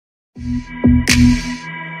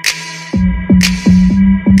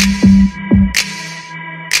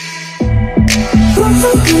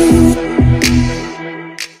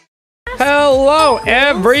Hello,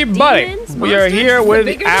 everybody. We are here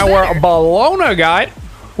with our Bellona guide,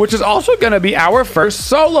 which is also going to be our first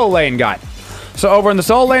solo lane guide. So over in the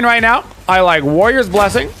solo lane right now, I like Warrior's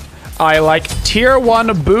Blessing. I like Tier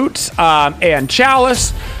 1 Boots and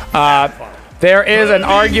Chalice. There is an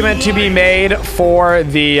argument to be made for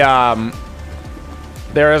the...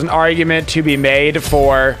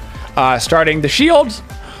 starting the shields.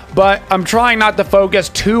 But I'm trying not to focus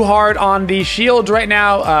too hard on the shields right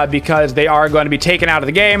now because they are going to be taken out of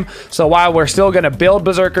the game. So while we're still going to build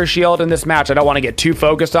Berserker Shield in this match, I don't want to get too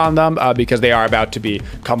focused on them because they are about to be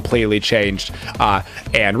completely changed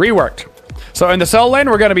and reworked. So in the solo lane,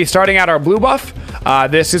 we're going to be starting out our blue buff.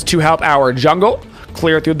 This is to help our jungle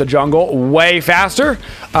clear through the jungle way faster.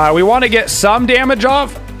 We want to get some damage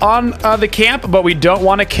off on the camp, but we don't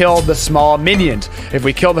want to kill the small minions. If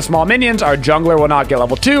we kill the small minions, our jungler will not get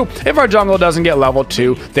level 2. If our jungler doesn't get level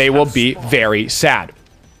 2, they will be very sad.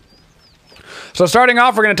 So starting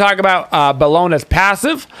off, we're going to talk about Bellona's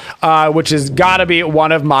passive, which has got to be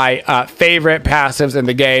one of my favorite passives in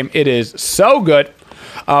the game. It is so good.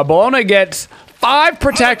 Bellona gets 5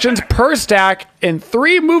 protections per stack and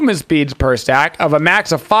 3 movement speeds per stack of a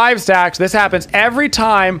max of 5 stacks. This happens every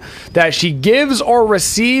time that she gives or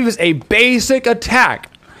receives a basic attack.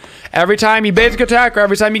 Every time you basic attack or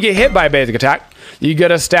every time you get hit by a basic attack, you get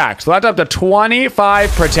a stack. So that's up to 25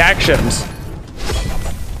 protections.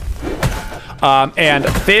 And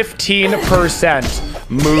 15%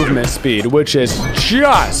 movement speed, which is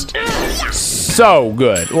just so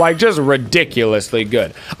good, like just ridiculously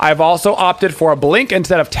good. I've also opted for a blink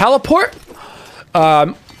instead of teleport.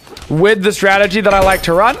 With the strategy that I like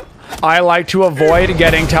to run, I like to avoid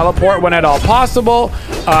getting teleport when at all possible.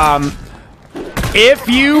 If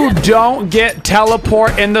you don't get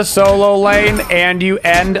teleport in the solo lane and you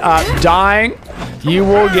end up dying, you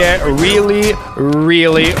will get really,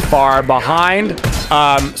 really far behind.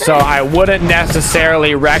 So I wouldn't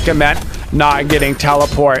necessarily recommend not getting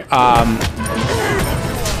teleport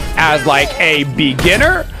as like a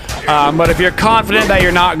beginner. But if you're confident that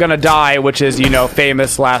you're not gonna die, which is, you know,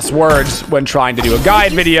 famous last words when trying to do a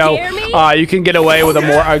guide video, you can get away with a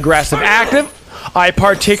more aggressive active. I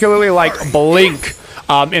particularly like Blink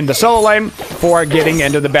in the solo lane for getting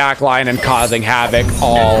into the back line and causing havoc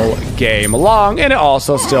all game long, and it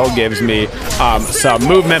also still gives me some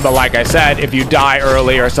movement. But like I said, if you die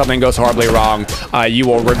early or something goes horribly wrong, you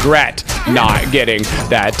will regret not getting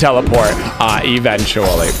that teleport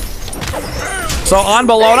eventually. So on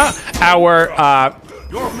Bellona, our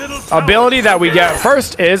ability that we get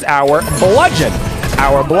first is our Bludgeon.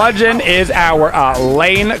 Our Bludgeon is our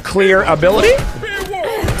lane clear ability,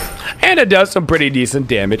 and it does some pretty decent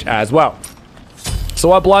damage as well. So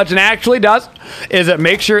what Bludgeon actually does is it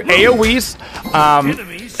makes your AoEs,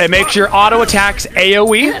 it makes your auto attacks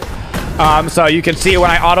AoE. So you can see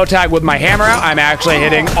when I auto tag with my hammer out, I'm actually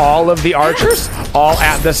hitting all of the archers all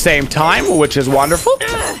at the same time, which is wonderful.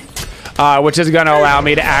 Which is going to allow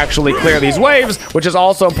me to actually clear these waves, which is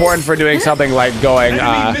also important for doing something like going,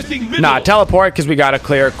 not teleport, because we got to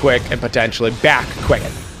clear quick and potentially back quick.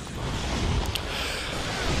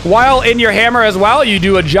 While in your hammer as well, you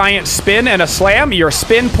do a giant spin and a slam. Your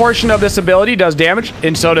spin portion of this ability does damage,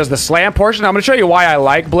 and so does the slam portion. I'm going to show you why I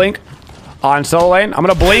like Blink on solo lane. I'm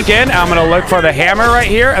going to blink in, and I'm going to look for the hammer right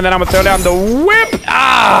here, and then I'm going to throw down the whip.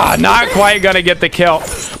 Not quite going to get the kill,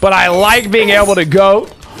 but I like being able to go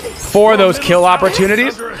for those kill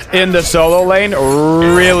opportunities in the solo lane.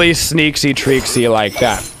 Really sneaksy treaksy like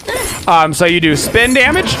that. So you do spin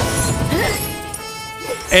damage,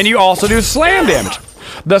 and you also do slam damage.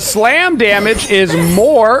 The slam damage is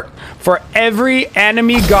more for every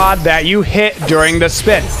enemy god that you hit during the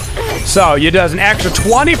spin. So it does an extra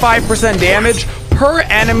 25% damage per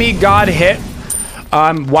enemy god hit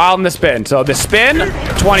while in the spin. So the spin,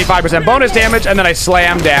 25% bonus damage, and then I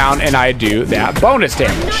slam down and I do that bonus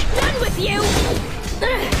damage.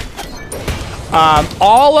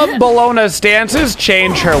 All of Bellona's stances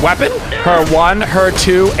change her weapon. Her 1, her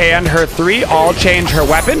 2, and her 3 all change her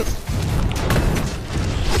weapon.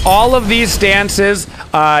 All of these stances,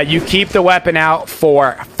 you keep the weapon out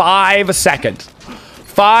for 5 seconds.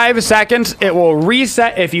 5 seconds, it will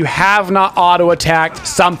reset if you have not auto-attacked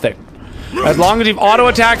something. As long as you've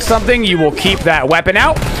auto-attacked something, you will keep that weapon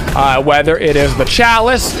out. Whether it is the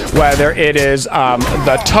chalice, whether it is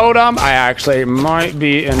the totem. I actually might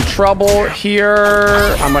be in trouble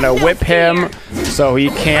here. I'm going to whip him so he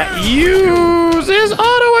can't use Zeus is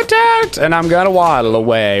auto-attacked, and I'm gonna waddle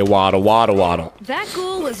away. Waddle, waddle, waddle. That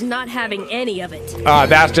ghoul was not having any of it.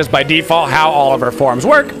 That's just by default how all of her forms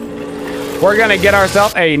work. We're gonna get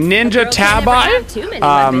ourselves a ninja tabi,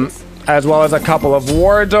 as well as a couple of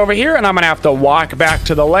wards over here, and I'm gonna have to walk back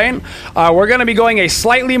to the lane. We're gonna be going a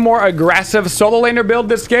slightly more aggressive solo laner build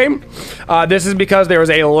this game. This is because there was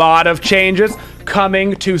a lot of changes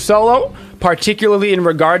coming to solo, particularly in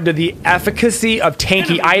regard to the efficacy of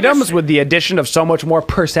tanky items with the addition of so much more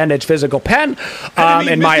percentage physical pen.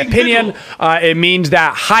 In my opinion, it means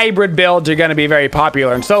that hybrid builds are going to be very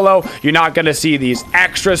popular in solo. You're not going to see these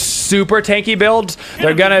extra super tanky builds.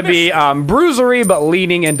 They're going to be bruisery, but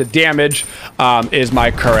leaning into damage is my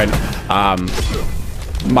current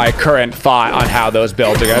thought on how those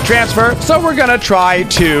builds are going to transfer. So we're going to try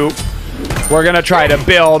to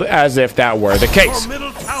build as if that were the case.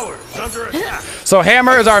 So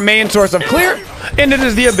hammer is our main source of clear, and it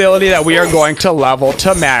is the ability that we are going to level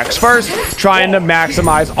to max first, trying to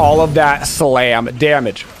maximize all of that slam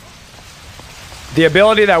damage. The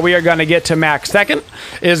ability that we are going to get to max second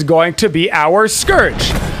is going to be our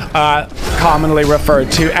Scourge, commonly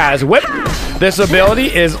referred to as Whip. This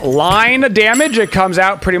ability is line damage. It comes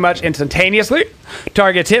out pretty much instantaneously.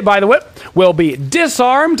 Targets hit by the whip will be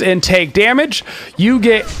disarmed and take damage. You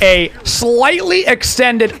get a slightly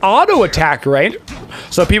extended auto attack range.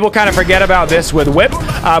 So people kind of forget about this with whip,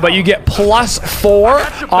 but you get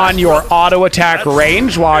 +4 on your auto attack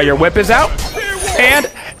range while your whip is out.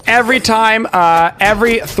 And every time,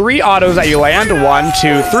 every 3 autos that you land, 1,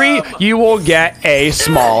 2, 3, you will get a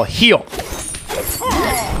small heal.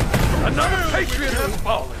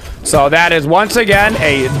 So that is once again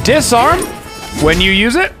a disarm when you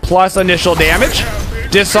use it, plus initial damage.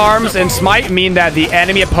 Disarms and smite mean that the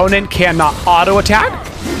enemy opponent cannot auto attack.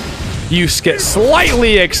 You get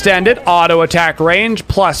slightly extended auto attack range,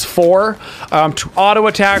 +4 to auto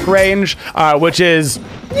attack range, which is,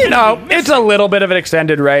 you know, it's a little bit of an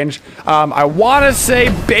extended range. I want to say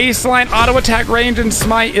baseline auto attack range in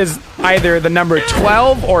smite is either the number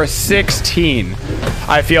 12 or 16.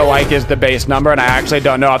 I feel like is the base number, and I actually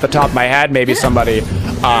don't know off the top of my head. Maybe somebody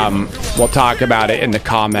will talk about it in the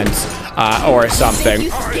comments or something.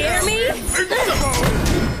 You scare me?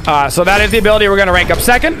 So that is the ability we're going to rank up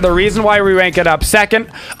second. The reason why we rank it up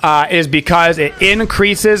second is because it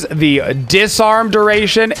increases the disarm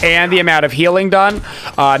duration and the amount of healing done,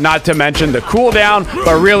 not to mention the cooldown,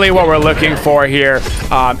 but really what we're looking for here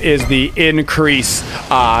is the increase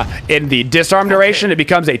in the disarm duration. It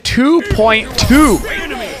becomes a 2.2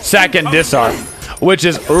 second disarm, which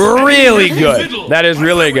is really good. That is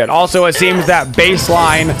really good. Also, it seems that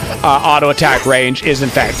baseline auto attack range is in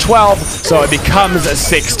fact 12, so it becomes a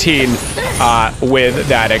 16 with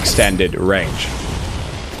that extended range.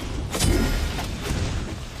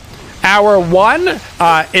 Our 1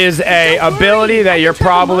 is a ability that you're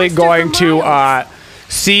probably going to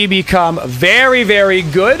see become very, very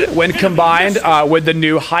good when combined with the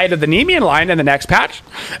new Height of the Nemean line in the next patch,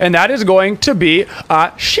 and that is going to be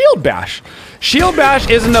Shield Bash. Shield Bash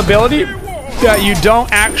is an ability that you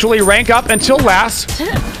don't actually rank up until last.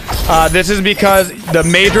 This is because the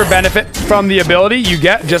major benefit from the ability you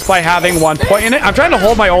get just by having 1 point in it. I'm trying to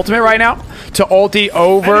hold my ultimate right now to ulti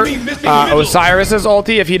over Osiris's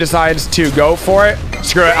ulti if he decides to go for it.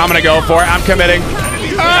 Screw it, I'm gonna go for it. I'm committing.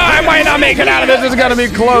 I might not make it out of this. It's gonna be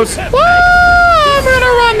close. I'm gonna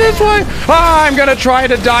run this way. I'm gonna try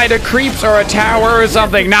to die to creeps or a tower or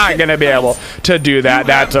something. Not gonna be able to do that.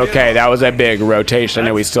 That's okay. That was a big rotation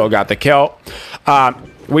and we still got the kill.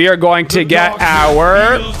 We are going to get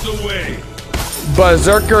our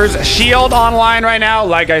Berserker's Shield online right now.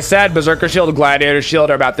 Like I said, Berserker Shield and Gladiator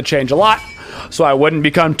Shield are about to change a lot, so I wouldn't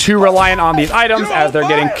become too reliant on these items as they're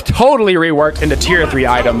getting totally reworked into tier 3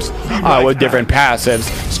 items with different passives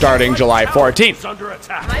starting July 14th.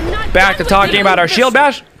 Back to talking about our Shield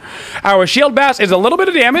Bash. Our Shield Bash is a little bit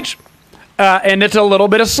of damage, and it's a little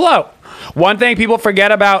bit of slow. One thing people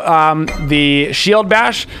forget about the Shield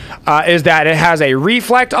Bash is that it has a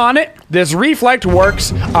reflect on it. This reflect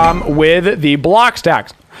works with the block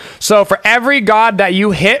stacks. So for every god that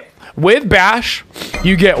you hit with Bash,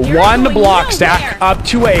 you get 1 block stack up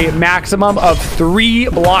to a maximum of 3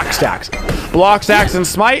 block stacks. Block stacks in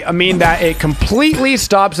Smite mean that it completely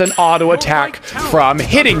stops an auto attack from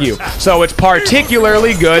hitting you. So it's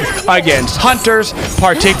particularly good against hunters,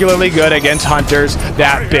 particularly good against hunters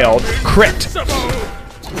that build crit.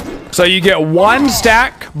 So you get 1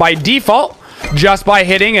 stack by default just by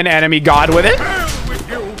hitting an enemy god with it.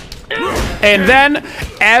 And then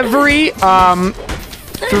every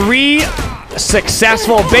 3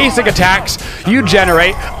 successful basic attacks, you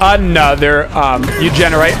generate another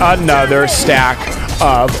stack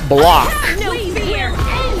of block.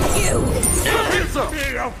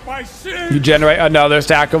 You generate another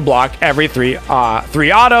stack of block every three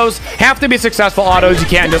autos. Have to be successful autos. You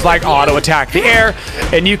can't just like auto attack the air.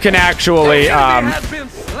 And you can actually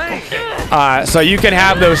so you can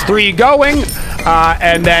have those 3 going,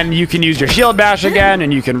 and then you can use your shield bash again,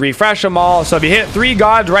 and you can refresh them all. So if you hit 3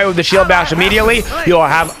 gods right with the shield bash immediately, you'll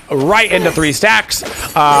have right into 3 stacks.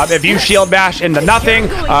 If you shield bash into nothing,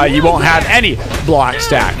 you won't have any block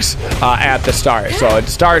stacks at the start. So it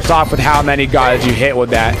starts off with how many gods you hit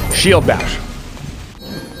with that shield bash.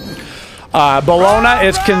 Bellona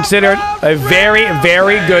is considered a very,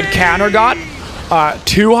 very good counter god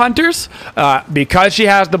to hunters because she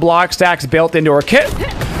has the block stacks built into her kit,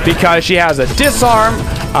 because she has a disarm,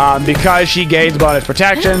 because she gains bonus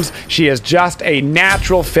protections. She is just a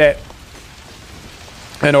natural fit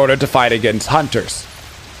in order to fight against hunters.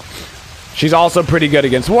 She's also pretty good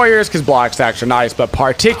against warriors because block stacks are nice, but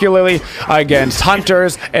particularly against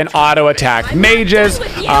hunters and auto attack mages.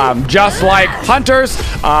 Just like hunters,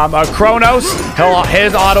 a Kronos,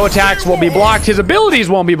 his auto attacks will be blocked. His abilities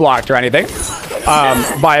won't be blocked or anything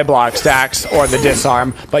by block stacks or the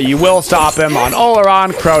disarm, but you will stop him on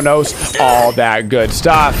Oleron, Kronos, all that good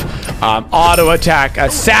stuff. Auto attack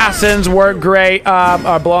assassins work great.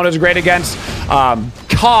 Bellona's great against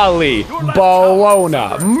Kali,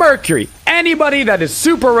 Bellona, Mercury, anybody that is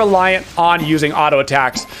super reliant on using auto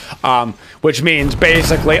attacks, which means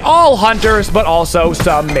basically all hunters, but also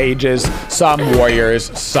some mages, some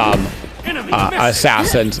warriors, some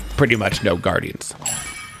assassins, pretty much no guardians.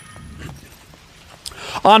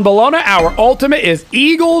 On Bellona, our ultimate is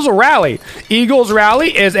Eagle's Rally. Eagle's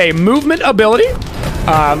Rally is a movement ability.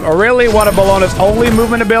 Really one of Bellona's only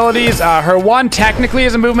movement abilities. Her one technically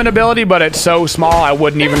is a movement ability, but it's so small I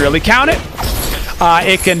wouldn't even really count it.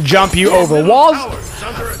 It can jump you over walls,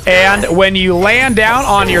 and when you land down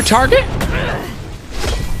on your target,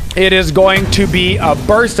 it is going to be a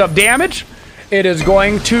burst of damage. It is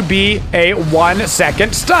going to be a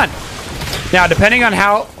 1-second stun. Now, depending on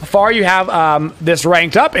how far you have this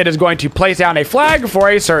ranked up, it is going to place down a flag for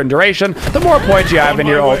a certain duration. The more points you have in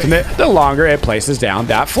your ultimate, the longer it places down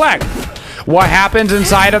that flag. What happens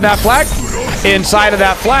inside of that flag? Inside of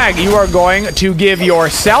that flag, you are going to give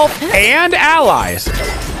yourself and allies.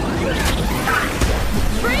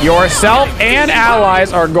 Yourself and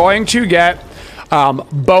allies are going to get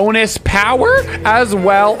bonus power as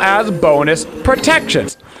well as bonus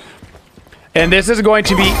protections. And this is going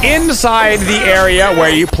to be inside the area where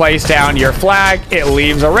you place down your flag. It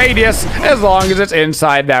leaves a radius. As long as it's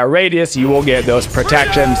inside that radius, you will get those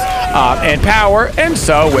protections and power, and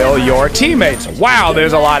so will your teammates. Wow,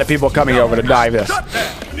 there's a lot of people coming over to dive this.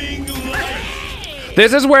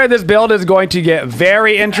 This is where this build is going to get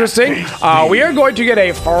very interesting. We are going to get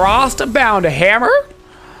a Frostbound Hammer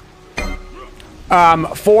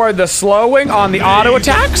for the slowing on the auto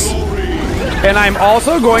attacks. And I'm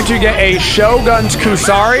also going to get a Shogun's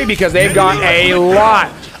Kusari because they've got a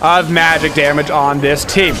lot of magic damage on this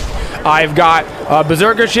team. I've got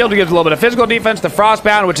Berserker Shield, which gives a little bit of physical defense, the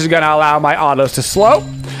Frostbound, which is going to allow my autos to slow.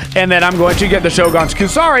 And then I'm going to get the Shogun's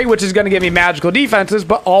Kusari, which is going to give me magical defenses,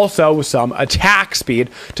 but also some attack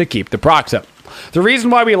speed to keep the procs up. The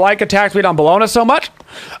reason why we like attack speed on Bellona so much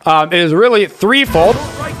is really threefold.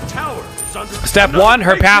 Step 1,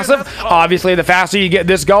 her passive. Obviously, the faster you get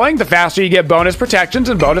this going, the faster you get bonus protections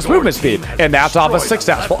and bonus movement speed. And that's off of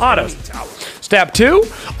successful autos. Step 2,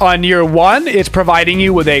 on year 1, it's providing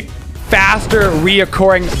you with a faster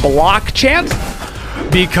reoccurring block chance.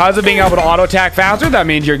 Because of being able to auto attack faster, that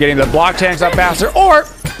means you're getting the block chance up faster. Or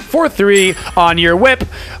for 3, on your whip,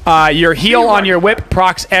 your heal on your whip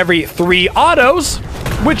procs every 3 autos,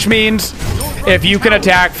 which means if you can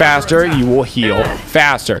attack faster, you will heal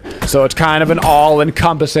faster. So it's kind of an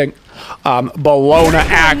all-encompassing Bellona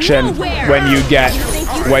action when you get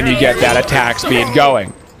that attack speed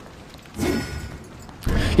going.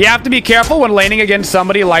 You have to be careful when laning against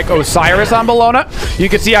somebody like Osiris on Bellona. You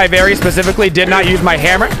can see I very specifically did not use my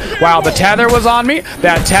hammer while the tether was on me.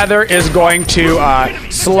 That tether is going to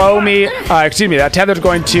slow me, that tether is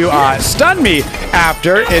going to stun me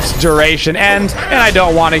after its duration ends, and I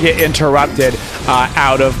don't want to get interrupted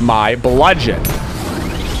out of my bludgeon.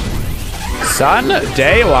 Son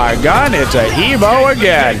de la gun, it's a Hebo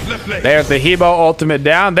again. There's the Hebo ultimate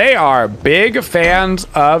down. They are big fans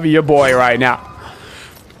of your boy right now.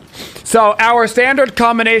 So our standard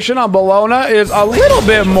combination on Bellona is a little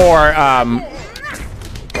bit more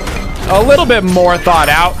thought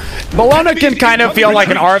out. Bellona can kind of feel like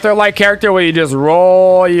an Arthur-like character where you just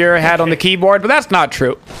roll your head on the keyboard, but that's not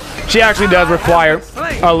true. She actually does require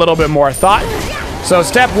a little bit more thought. So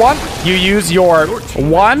step 1, you use your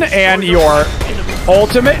 1 and your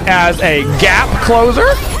ultimate as a gap closer.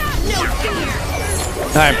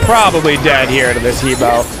 I'm probably dead here to this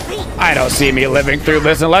Hebo. I don't see me living through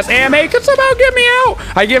this unless AMA can somehow get me out.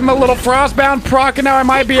 I give him a little frostbound proc and now I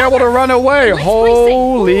might be able to run away.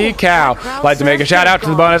 Holy cow. I'd like to make a shout out to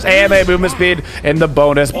the bonus AMA movement speed and the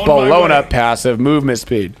bonus Bellona passive movement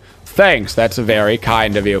speed. Thanks, that's very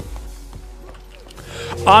kind of you.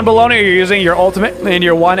 On Bellona, you're using your ultimate and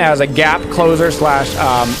your 1 as a gap closer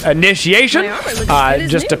 / initiation,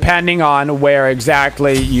 just depending on where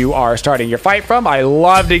exactly you are starting your fight from. I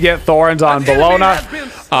love to get thorns on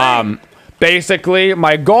Bellona. Basically,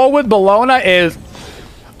 my goal with Bellona is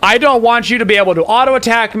I don't want you to be able to auto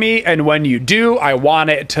attack me, and when you do, I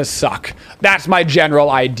want it to suck. That's my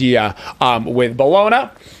general idea with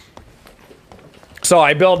Bellona. So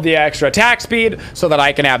I build the extra attack speed so that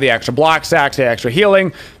I can have the extra block stacks, the extra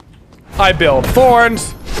healing. I build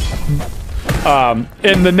thorns.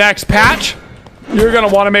 In the next patch, you're going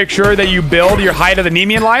to want to make sure that you build your Height of the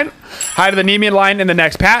Nemean line. Height of the Nemean line in the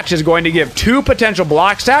next patch is going to give 2 potential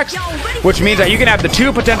block stacks, which means that you can have the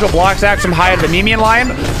 2 potential block stacks from Height of the Nemean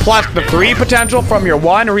line, plus the 3 potential from your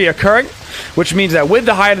 1 reoccurring, which means that with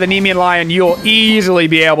the Height of the Nemean line, you'll easily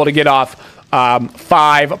be able to get off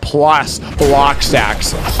 5+ block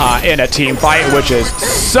stacks in a team fight, which is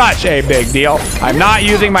such a big deal. I'm not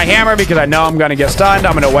using my hammer because I know I'm going to get stunned.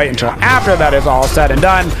 I'm going to wait until after that is all said and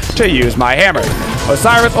done to use my hammer.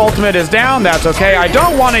 Osiris ultimate is down. That's okay. I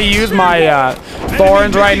don't want to use my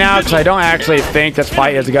thorns right now because I don't actually think this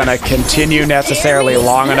fight is going to continue necessarily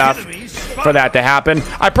long enough for that to happen.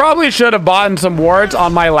 I probably should have bought some wards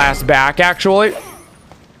on my last back, actually,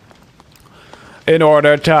 in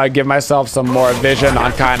order to give myself some more vision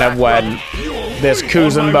on kind of when this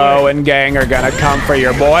Kuzenbo and gang are gonna come for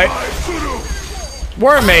your boy.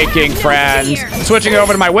 We're making friends. Switching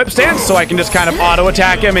over to my whip stance so I can just kind of auto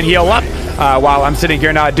attack him and heal up while I'm sitting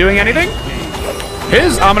here not doing anything.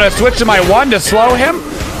 I'm gonna switch to my 1 to slow him.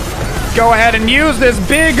 Go ahead and use this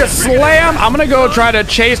big slam. I'm gonna go try to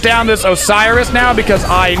chase down this Osiris now because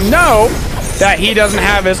I know that he doesn't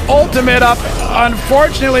have his ultimate up.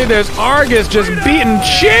 Unfortunately, there's Argus just beating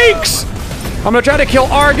cheeks. I'm gonna try to kill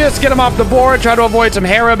Argus, get him off the board, try to avoid some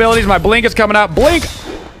Hera abilities. My blink is coming up. Blink,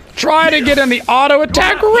 try to get in the auto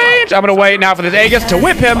attack range. I'm gonna wait now for this Aegis to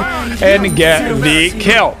whip him and get the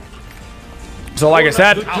kill. So like I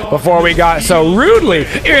said, before we got so rudely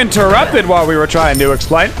interrupted while we were trying to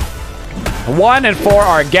explain, 1 and 4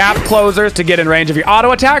 are gap closers to get in range of your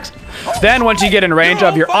auto attacks. Then once you get in range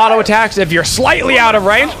of your auto attacks, if you're slightly out of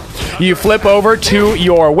range, you flip over to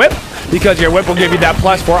your whip because your whip will give you that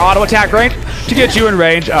 +4 auto attack range to get you in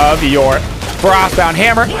range of your Frostbound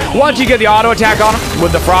Hammer. Once you get the auto attack on them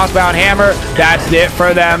with the Frostbound Hammer, that's it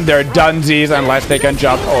for them. They're dunsies unless they can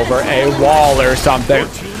jump over a wall or something.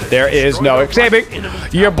 There is no escaping.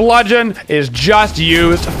 Your bludgeon is just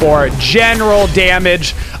used for general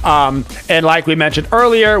damage. And like we mentioned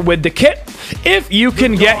earlier with the kit, if you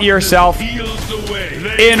can get yourself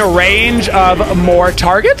in range of more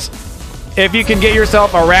targets, if you can get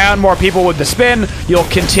yourself around more people with the spin, you'll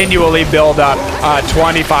continually build up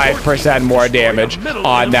 25% more damage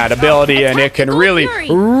on that ability, and it can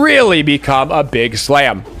really become a big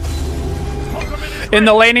slam. In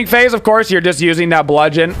the laning phase, of course, you're just using that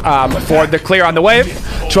bludgeon for the clear on the wave,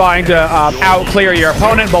 trying to out-clear your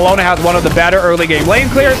opponent. Bellona has one of the better early game lane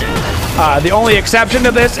clears. The only exception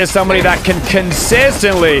to this is somebody that can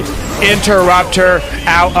consistently interrupt her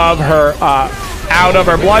out of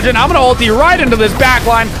her bludgeon. I'm going to ulti right into this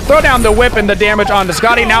backline, throw down the whip and the damage onto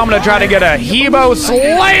Scotty. Now I'm going to try to get a Hebo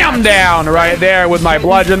slam down right there with my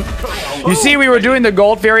bludgeon. You see, we were doing the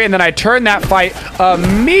Gold Fury, and then I turned that fight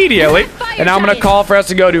immediately. And I'm going to call for us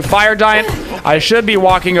to go to Fire Giant. I should be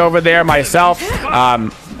walking over there myself.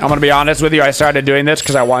 I'm going to be honest with you. I started doing this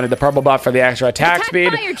because I wanted the purple buff for the extra attack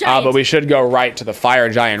speed. But we should go right to the Fire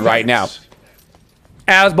Giant right now.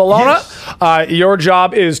 As Bellona, your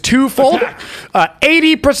job is twofold.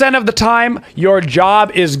 80% of the time, your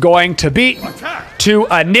job is going to be to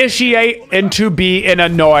initiate and to be an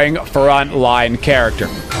annoying frontline character.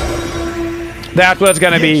 That's what it's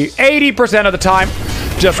going to be 80% of the time.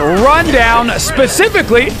 Just run down,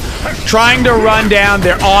 specifically trying to run down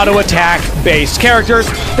their auto attack based characters,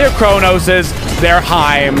 their Chronoses, their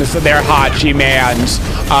Heims, their Hachimans,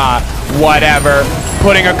 whatever.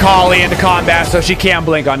 Putting a Kali into combat so she can't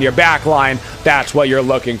blink on your backline. That's what you're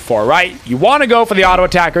looking for, right? You want to go for the auto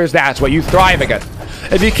attackers. That's what you thrive against.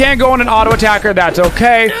 If you can't go on an auto attacker, that's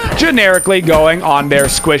okay. Generically, going on their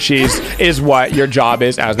squishies is what your job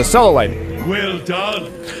is as the solo lane. Well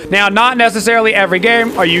done. Now, not necessarily every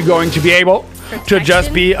game are you going to be able to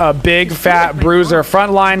just be a big fat bruiser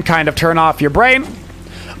frontline, kind of turn off your brain.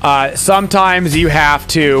 Sometimes you have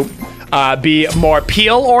to be more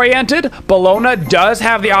peel oriented. Bellona does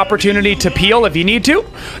have the opportunity to peel if you need to.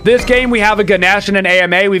 This game we have a Ganesh and an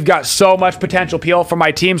AMA. We've got so much potential peel for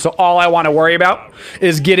my team, so all I want to worry about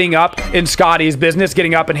is getting up in Scotty's business,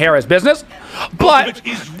 getting up in Hera's business. But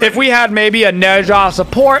if we had maybe a Neja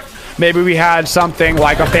support, maybe we had something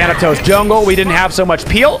like a Thanatos jungle, we didn't have so much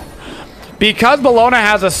peel. Because Bellona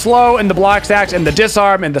has a slow in the block stacks and the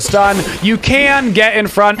disarm and the stun, you can get in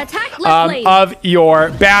front of your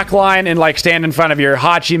backline and like stand in front of your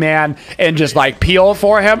Hachi man and just like peel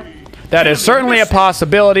for him. That is certainly a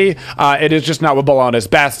possibility. It is just not what Bellona's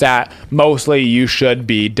best at. Mostly you should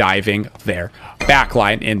be diving their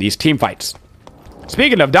backline in these team fights.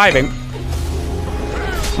 Speaking of diving,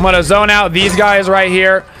 I'm going to zone out these guys right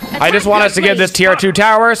here. I just want us to get this tier 2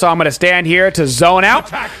 tower, so I'm going to stand here to zone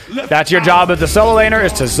out. That's your job as the solo laner,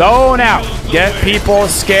 is to zone out. Get people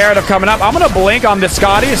scared of coming up. I'm going to blink on this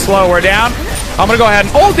Scotty, slow her down. I'm going to go ahead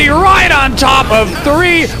and ulti right on top of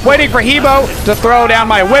 3, waiting for Hebo to throw down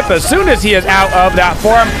my whip as soon as he is out of that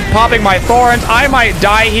form. Popping my thorns. I might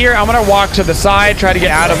die here. I'm going to walk to the side, try to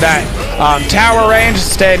get out of that tower range,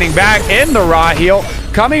 standing back in the raw heal.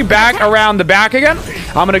 Coming back around the back again.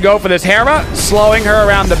 I'm going to go for this Hera, slowing her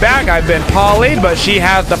around the back. I've been polyed, but she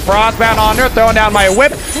has the frostbound on her, throwing down my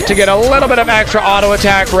whip to get a little bit of extra auto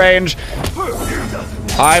attack range.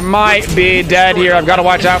 I might be dead here. I've got to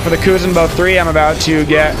watch out for the Kuzenbo 3. I'm about to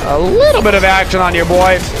get a little bit of action on your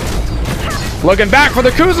boy. Looking back for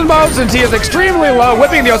the Kuzenbo since he is extremely low,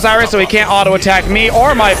 whipping the Osiris so he can't auto attack me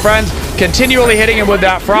or my friends. Continually hitting him with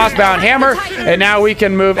that frostbound hammer, and now we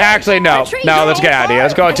can move. Actually, no, let's get out of here.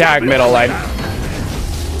 Let's go attack middle lane.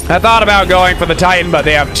 I thought about going for the Titan, but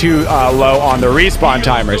they have too low on the respawn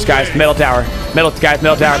timers. Guys, middle tower. Middle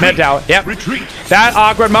tower. Yep. That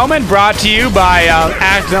awkward moment brought to you by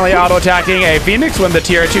accidentally auto-attacking a Phoenix when the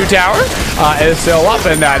tier 2 tower is still up,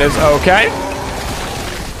 and that is okay.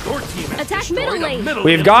 Attack middle lane.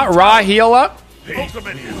 We've got raw heal up.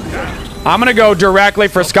 I'm going to go directly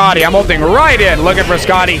for Scotty. I'm ulting right in, looking for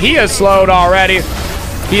Scotty. He is slowed already.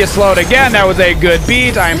 He is slowed again. That was a good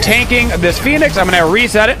beat. I am tanking this Phoenix. I'm going to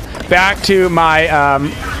reset it back to my,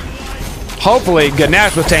 hopefully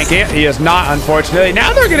Ganesh was tanking it. He is not, unfortunately.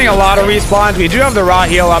 Now they're getting a lot of respawns. We do have the raw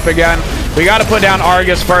heal up again. We got to put down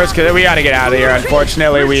Argus first because we got to get out of here.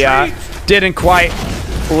 Unfortunately, we didn't quite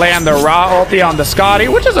land the raw ulti on the Scotty,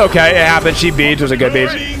 which is okay. It happened. She beat. It was a good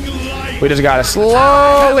beat. We just got to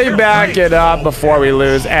slowly back it up before we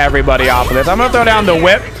lose everybody off of this. I'm going to throw down the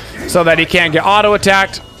whip so that he can't get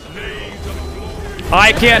auto-attacked.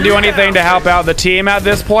 I can't do anything to help out the team at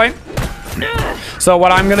this point. So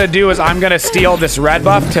what I'm going to do is I'm going to steal this red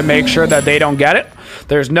buff to make sure that they don't get it.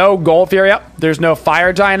 There's no Gold Fury up. There's no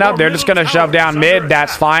Fire Giant up. They're just going to shove down mid.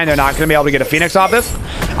 That's fine. They're not going to be able to get a Phoenix off this.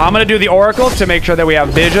 I'm going to do the Oracles to make sure that we have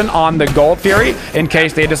vision on the Gold Fury in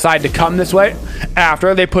case they decide to come this way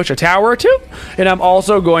after they push a tower or two. And I'm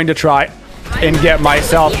also going to try and get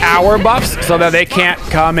myself our buffs so that they can't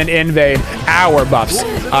come and invade our buffs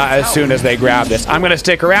as soon as they grab this. I'm going to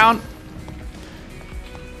stick around.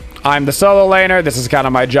 I'm the solo laner. This is kind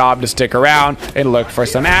of my job to stick around and look for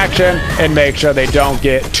some action and make sure they don't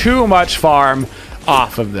get too much farm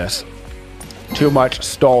off of this. Too much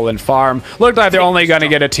stolen farm. Looked like they're only going to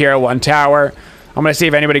get a tier 1 tower. I'm going to see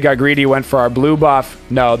if anybody got greedy, went for our blue buff.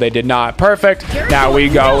 No, they did not. Perfect. Now we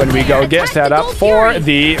go and we go get set up for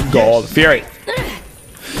the Gold Fury.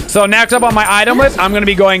 So next up on my item list, I'm going to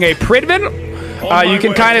be going a Pridven. You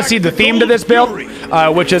can kind of see the theme to this build,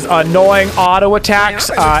 which is annoying auto attacks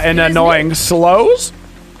and annoying slows.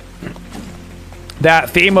 That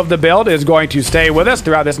theme of the build is going to stay with us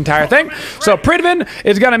throughout this entire thing. So Pridven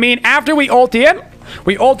is going to mean after we ulti in,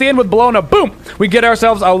 with Bellona, boom, we get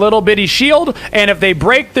ourselves a little bitty shield, and if they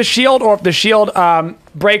break the shield or if the shield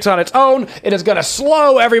breaks on its own, it is going to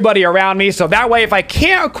slow everybody around me, so that way if I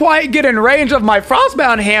can't quite get in range of my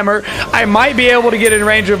Frostbound Hammer, I might be able to get in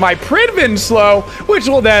range of my Pridven slow, which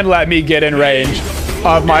will then let me get in range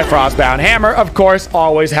of my Frostbound Hammer, of course,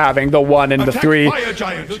 always having the 1 and the 3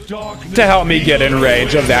 to help me get in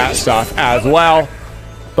range of that stuff as well.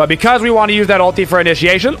 But because we want to use that ulti for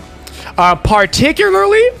initiation,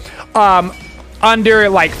 particularly under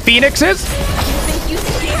like Phoenixes,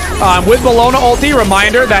 with Bellona ulti,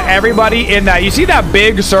 reminder that everybody in that, you see that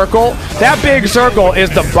big circle? That big circle is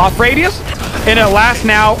the buff radius, and it lasts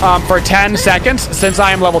now for 10 seconds since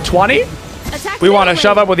I am level 20. Attack We want to melee.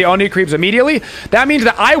 shove up with the Oni creeps immediately. That means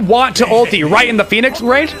that I want to ulti right in the Phoenix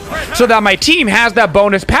range so that my team has that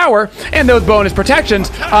bonus power and those bonus protections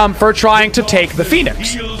for trying to take the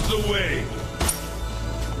Phoenix.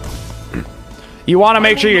 You want to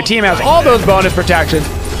make sure your team has all those bonus protections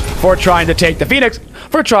for trying to take the Phoenix,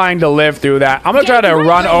 for trying to live through that. I'm going to try to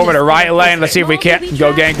run over to right lane. Let's see if we can't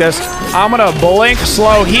go gank this. I'm going to blink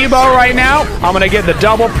slow Hebo right now. I'm going to get the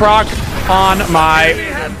double proc on my...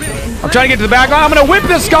 I'm trying to get to the back line. I'm going to whip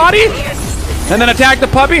this Scotty and then attack the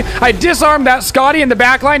puppy. I disarmed that Scotty in the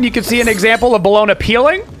back line. You can see an example of Bellona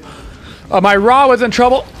peeling. My Ra was in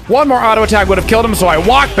trouble. One more auto attack would have killed him, so I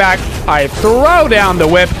walk back. I throw down the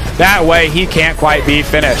whip. That way he can't quite be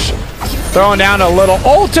finished. Throwing down a little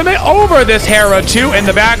ultimate over this Hera too in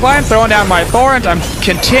the back line. Throwing down my Thorns. I'm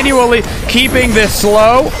continually keeping this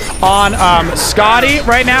slow on Scotty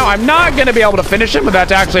right now. I'm not going to be able to finish him, but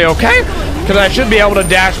that's actually okay, because I should be able to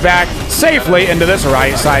dash back safely into this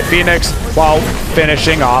right side Phoenix while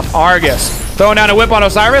finishing off Argus. Throwing down a whip on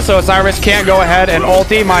Osiris, so Osiris can't go ahead and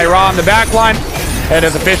ulti my Ra in the back line. It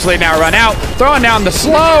is officially now run out. Throwing down the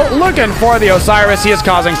slow, looking for the Osiris. He is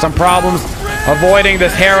causing some problems. Avoiding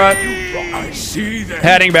this Hera.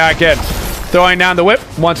 Heading back in. Throwing down the whip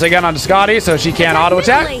once again onto Scotty so she can't auto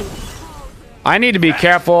attack. I need to be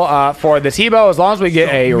careful for this Hebo. As long as we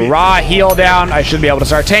get a Ra heal down, I should be able to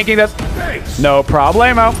start tanking this. No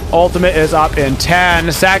problemo. Ultimate is up in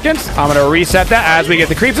 10 seconds. I'm going to reset that as we get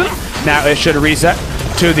the creeps in. Now it should reset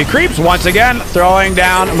to the creeps. Once again, throwing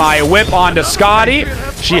down my whip onto Scotty.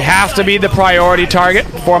 She has to be the priority target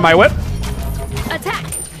for my whip. Attack.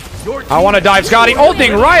 I want to dive Scotty,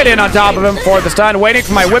 ulting right in on top of him for the stun, waiting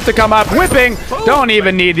for my whip to come up, whipping, don't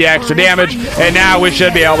even need the extra damage, and now we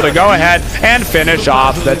should be able to go ahead and finish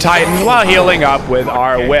off the Titan while healing up with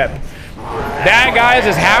our whip. That, guys,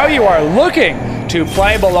 is how you are looking to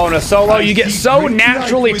play Bellona solo. You get so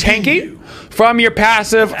naturally tanky from your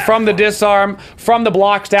passive, from the disarm, from the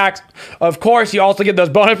block stacks. Of course, you also get those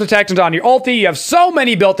bonus protections on your ulti. You have so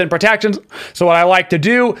many built-in protections. So what I like to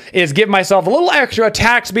do is give myself a little extra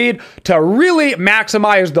attack speed to really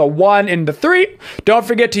maximize the 1 and the 3. Don't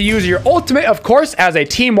forget to use your ultimate, of course, as a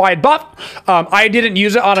team-wide buff. I didn't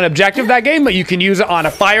use it on an objective that game, but you can use it on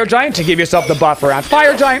a Fire Giant to give yourself the buff around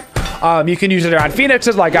Fire Giant. You can use it around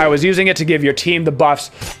Phoenixes like I was using it to give your team the buffs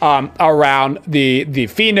around the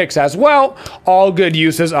Phoenix as well. All good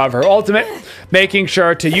uses of her ultimate. Making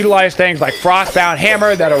sure to utilize things like Frostbound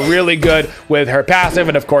Hammer that are really good with her passive.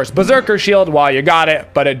 And of course, Berserker Shield while you got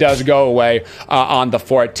it, but it does go away on the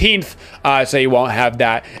 14th. So you won't have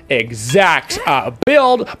that exact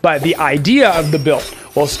build, but the idea of the build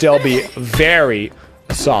will still be very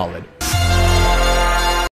solid.